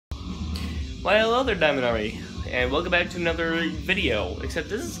Well, hello there, Diamond Army, and welcome back to another video, except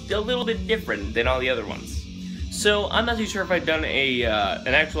this is a little bit different than all the other ones. So, I'm not too sure if I've done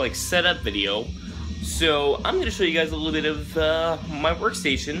an actual, setup video, so I'm going to show you guys a little bit of, my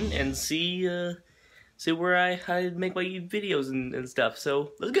workstation and see where I make my videos and stuff,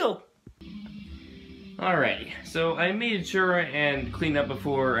 so let's go! Alrighty, so I made sure and cleaned up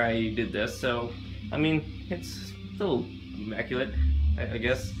before I did this, so, I mean, it's still immaculate, I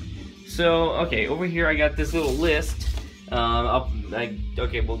guess. So, okay, over here I got this little list. I'm not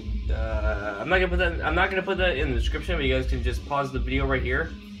gonna put that in the description, but you guys can just pause the video right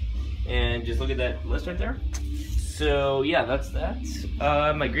here and just look at that list right there. So yeah, that's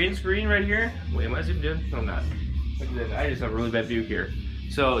that. My green screen right here. Wait, am I zoomed in? No, I'm not. Look at that. I just have a really bad view here.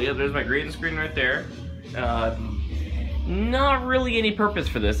 So yeah, there's my green screen right there. Not really any purpose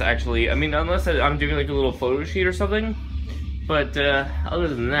for this, actually. I mean, unless I'm doing like a little photo shoot or something. But other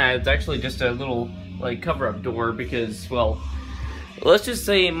than that, it's actually just a little cover-up door because, well, let's just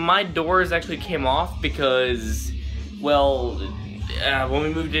say my doors actually came off because, well, when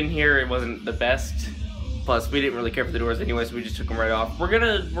we moved in here, it wasn't the best. Plus, we didn't really care for the doors anyway, so we just took them right off. We're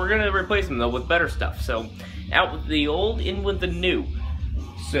gonna replace them though with better stuff. So, out with the old, in with the new.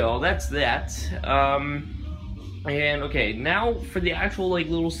 So that's that. And okay, now for the actual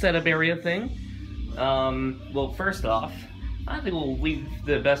little setup area thing. Well, first off, I think we'll leave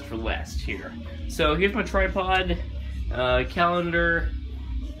the best for last here. So here's my tripod, calendar,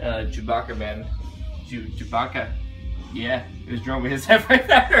 Chewbacca man. Chewbacca. Yeah, it was drawn with his head right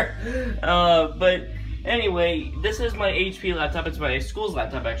there. But anyway, this is my HP laptop. It's my school's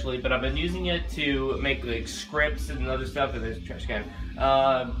laptop actually, but I've been using it to make scripts and other stuff, and there's a trash can.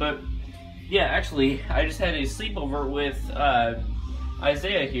 But yeah, actually, I just had a sleepover with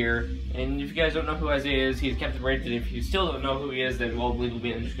Isaiah here, and if you guys don't know who Isaiah is, he's Captain Rated. If you still don't know who he is, then well, leave it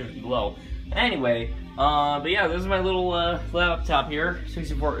in the description below. Anyway, but yeah, this is my little laptop here,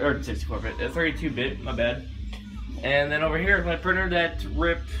 32-bit, my bad. And then over here is my printer that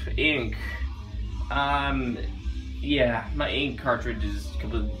ripped ink. Yeah, my ink cartridge is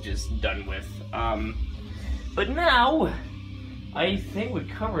completely just done with. But now, I think we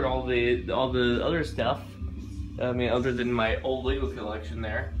covered all the other stuff. I mean, other than my old Lego collection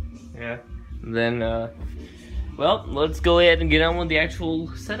there. Yeah. And then, well, let's go ahead and get on with the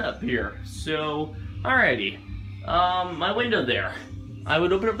actual setup here. So, alrighty. My window there. I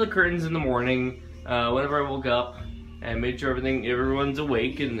would open up the curtains in the morning, whenever I woke up, and made sure everyone's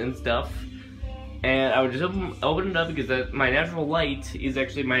awake and stuff. And I would just open it up because my natural light is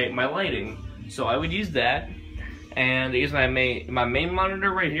actually my lighting. So I would use that. And I use my main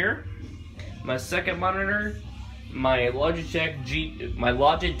monitor right here. My second monitor. My Logitech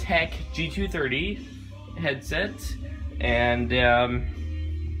G230 headset, and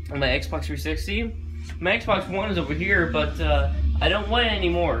my Xbox 360. My Xbox One is over here, but I don't want it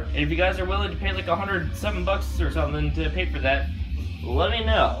anymore. And if you guys are willing to pay like $107 or something to pay for that, let me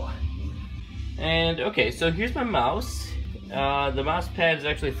know. And okay, so here's my mouse. The mouse pad is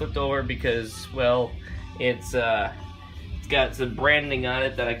actually flipped over because, well, it's got some branding on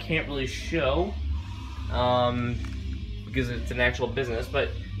it that I can't really show. Because it's an actual business, but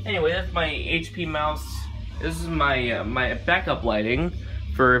anyway, that's my HP mouse. This is my my backup lighting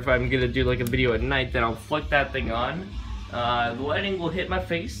for if I'm gonna do like a video at night. Then I'll flick that thing on. The lighting will hit my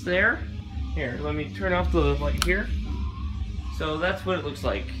face there. Here, let me turn off the light here. So that's what it looks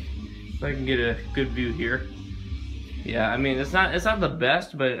like. If I can get a good view here. Yeah, I mean it's not the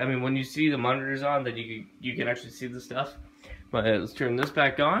best, but I mean when you see the monitors on, then you can actually see the stuff. But let's turn this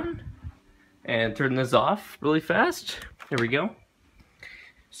back on. And turn this off really fast. There we go.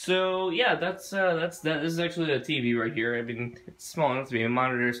 So yeah, this is actually a TV right here. I mean, it's small enough to be a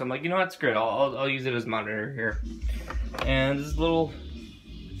monitor, so I'm like, you know what, screw it. I'll use it as a monitor here. And this little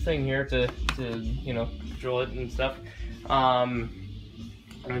thing here to you know, control it and stuff. I'm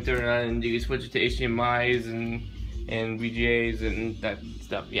gonna turn it on and you can switch it to HDMI's and VGA's and that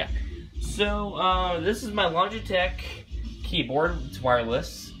stuff. Yeah. So this is my Logitech keyboard. It's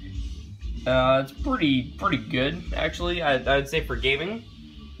wireless. It's pretty good, actually. I'd say for gaming,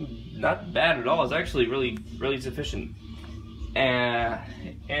 not bad at all. It's actually really sufficient. And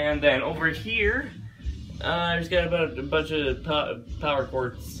then over here, I just got about a bunch of power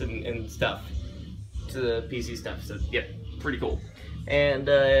cords and stuff to the PC stuff. So yep, pretty cool. And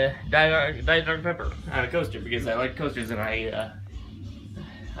Diet Dr Pepper on a coaster because I like coasters and I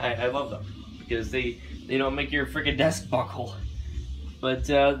love them because they don't make your freaking desk buckle. But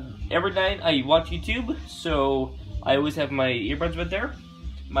every night I watch YouTube, so I always have my earbuds right there.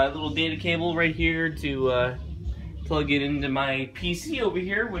 My little data cable right here to plug it into my PC over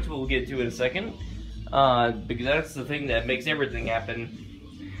here, which we'll get to in a second, because that's the thing that makes everything happen.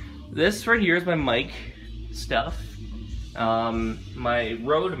 This right here is my mic stuff. My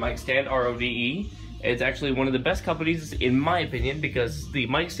Rode mic stand, RODE. It's actually one of the best companies in my opinion because the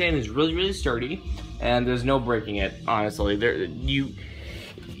mic stand is really, really sturdy and there's no breaking it. Honestly,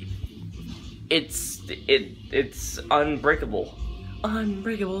 it's unbreakable.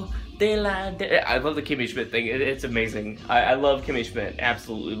 Unbreakable. I love the Kimmy Schmidt thing. It's amazing. I love Kimmy Schmidt.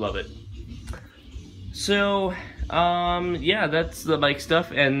 Absolutely love it. So, yeah, that's the mic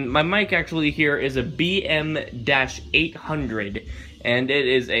stuff, and my mic actually here is a BM-800, and it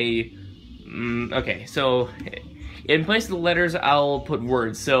is a, okay, so, in place of the letters, I'll put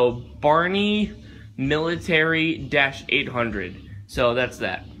words, so, Barney Military-800, so that's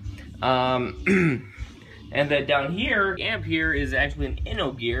that. And then down here, the amp here is actually an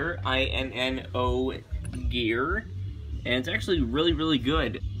Inno gear, I-N-N-O gear, and it's actually really, really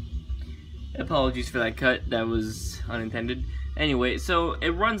good. Apologies for that cut, that was unintended. Anyway, so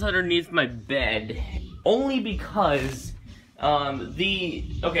it runs underneath my bed, only because,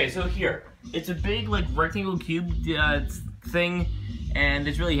 okay, so here, it's a big, like, rectangle cube thing, and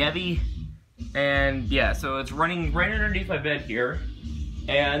it's really heavy, and yeah, so it's running right underneath my bed here,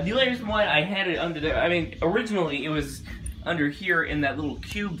 and the only reason why I had it under there, I mean, originally it was under here in that little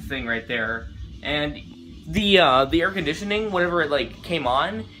cube thing right there, and the air conditioning, whenever it, like, came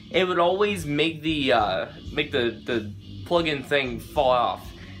on, it would always make the plug-in thing fall off,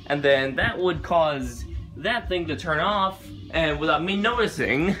 and then that would cause that thing to turn off, and without me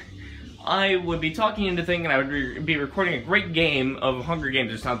noticing, I would be talking into the thing, and I would be recording a great game of Hunger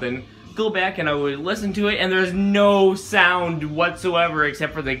Games or something, go back and I would listen to it, and there's no sound whatsoever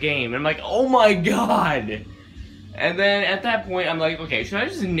except for the game, and I'm like, oh my god! And then at that point, I'm like, okay, should I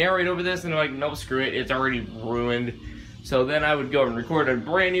just narrate over this? And I'm like, no, screw it, it's already ruined. So then I would go and record a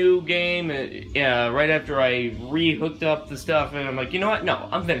brand new game, right after I re-hooked up the stuff, and I'm like, you know what, no,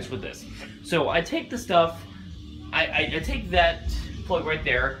 I'm finished with this. So I take the stuff, I take that plug right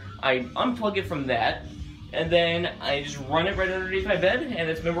there, I unplug it from that, and then I just run it right underneath my bed, and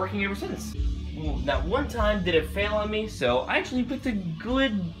it's been working ever since. Not one time did it fail on me, so I actually picked a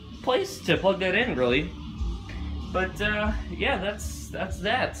good place to plug that in, really. But, yeah, that's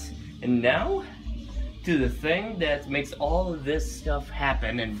that. And now, to the thing that makes all of this stuff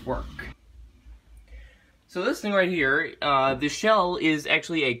happen and work. So this thing right here, the shell is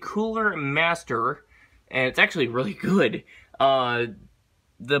actually a Cooler Master, and it's actually really good.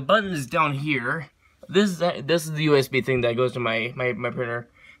 The button is down here. This is the USB thing that goes to my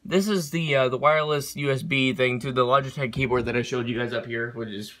printer. This is the wireless USB thing to the Logitech keyboard that I showed you guys up here, which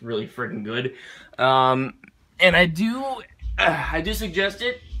is really freaking good. And I do suggest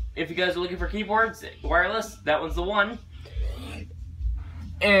it. If you guys are looking for keyboards, wireless, that one's the one.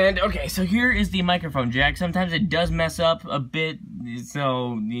 And, okay, so here is the microphone jack. Sometimes it does mess up a bit,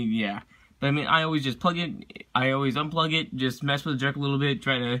 so, yeah. But, I mean, I always just plug it, I always unplug it, just mess with the jack a little bit,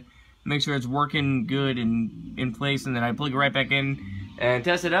 try to make sure it's working good and in place, and then I plug it right back in and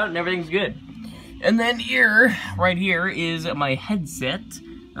test it out, and everything's good. And then here, right here, is my headset,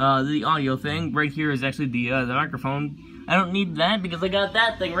 the audio thing. Right here is actually the microphone. I don't need that because I got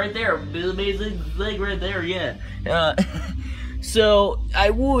that thing right there. Basic thing right there, yeah. So, I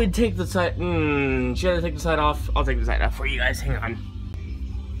would take the side, should I take the side off? I'll take the side off for you guys, hang on.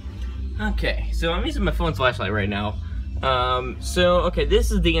 Okay, so I'm using my phone's flashlight right now. So, okay,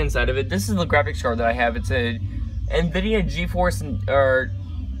 this is the inside of it. This is the graphics card that I have. It's a NVIDIA GeForce,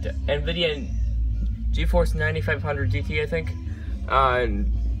 NVIDIA GeForce 9500 GT, I think.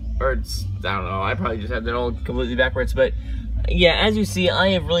 Or it's, I don't know, I probably just have that all completely backwards, but yeah, as you see, I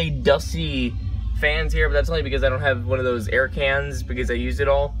have really dusty fans here, but that's only because I don't have one of those air cans, because I used it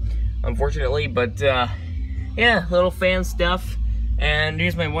all, unfortunately, but yeah, little fan stuff, and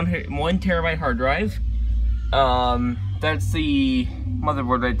here's my 1 terabyte hard drive. That's the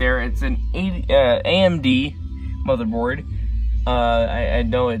motherboard right there. It's an AMD motherboard. I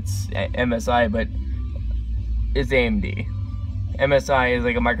know it's MSI, but it's AMD. MSI is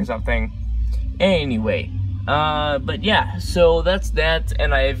like a Microsoft thing. Anyway, but yeah, so that's that,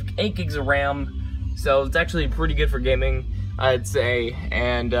 and I have 8 gigs of RAM, so it's actually pretty good for gaming, I'd say.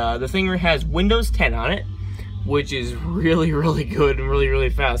 And the thing has Windows 10 on it, which is really, really good and really, really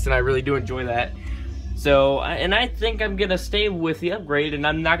fast, and I really do enjoy that. So, and I think I'm gonna stay with the upgrade, and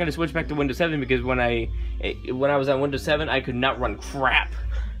I'm not gonna switch back to Windows 7 because when I was on Windows 7, I could not run crap.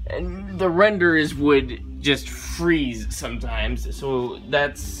 And the renders would just freeze sometimes, so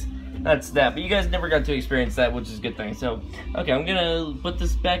that's that's that. But you guys never got to experience that, which is a good thing. So, okay, I'm gonna put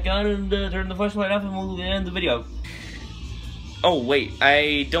this back on and turn the flashlight off, and we'll end the video. Oh wait,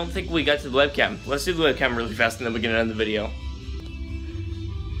 I don't think we got to the webcam. Let's do the webcam really fast, and then we can end the video.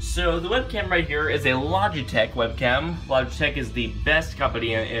 So the webcam right here is a Logitech webcam. Logitech is the best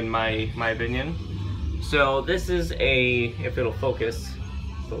company in my opinion. So this is a, if it'll focus,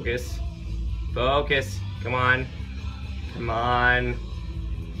 focus, come on,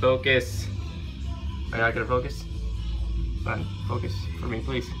 focus. Are you not gonna focus? Come on, focus for me,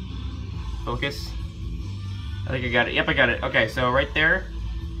 please. Focus. I think I got it. Yep, I got it. Okay, so right there,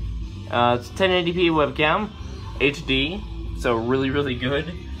 it's 1080p webcam, HD, so really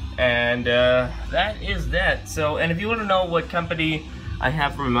good. And that is that. So, and if you want to know what company I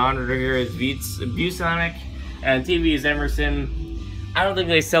have for my monitor here, is ViewSonic, and TV is Emerson. I don't think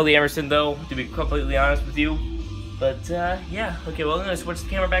they sell the Emerson though, to be completely honest with you. But yeah, okay, well I'm gonna switch the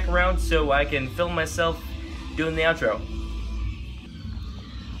camera back around so I can film myself doing the outro.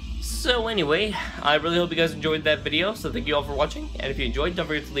 So anyway, I really hope you guys enjoyed that video, so thank you all for watching, and if you enjoyed, don't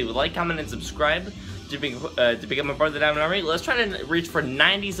forget to leave a like, comment, and subscribe to become a part of the Diamond Army. Let's try to reach for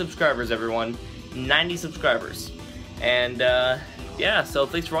 90 subscribers, everyone. 90 subscribers. And yeah, so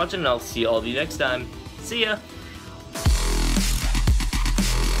thanks for watching, and I'll see all of you next time. See ya!